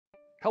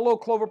Hello,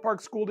 Clover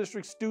Park School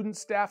District students,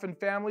 staff, and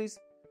families.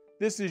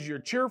 This is your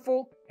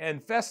cheerful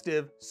and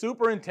festive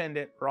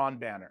Superintendent, Ron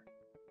Banner.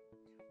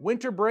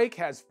 Winter break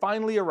has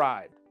finally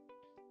arrived.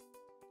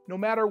 No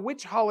matter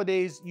which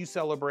holidays you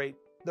celebrate,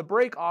 the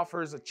break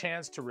offers a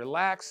chance to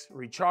relax,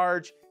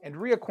 recharge, and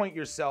reacquaint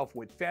yourself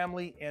with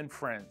family and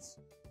friends.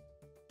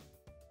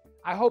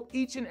 I hope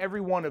each and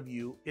every one of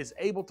you is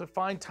able to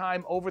find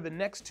time over the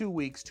next 2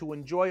 weeks to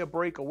enjoy a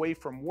break away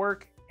from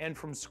work and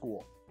from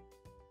school.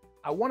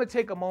 I want to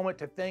take a moment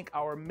to thank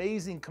our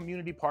amazing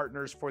community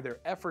partners for their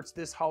efforts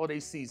this holiday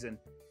season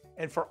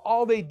and for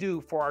all they do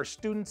for our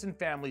students and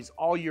families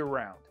all year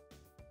round.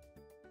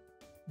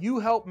 You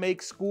help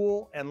make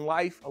school and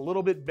life a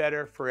little bit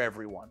better for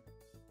everyone.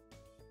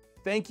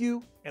 Thank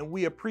you, and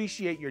we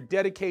appreciate your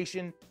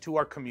dedication to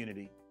our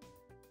community.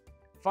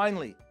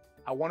 Finally,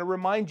 I want to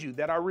remind you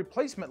that our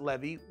replacement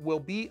levy will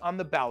be on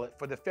the ballot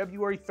for the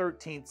February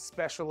 13th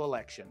special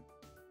election.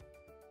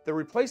 The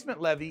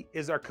replacement levy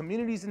is our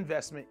community's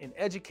investment in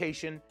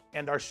education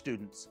and our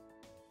students.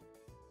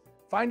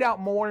 Find out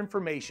more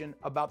information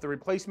about the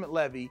replacement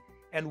levy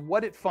and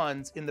what it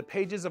funds in the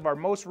pages of our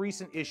most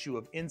recent issue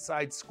of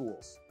Inside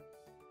Schools.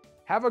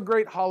 Have a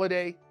great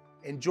holiday,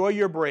 enjoy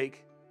your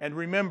break, and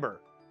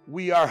remember,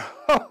 we are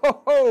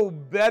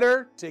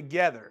better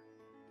together.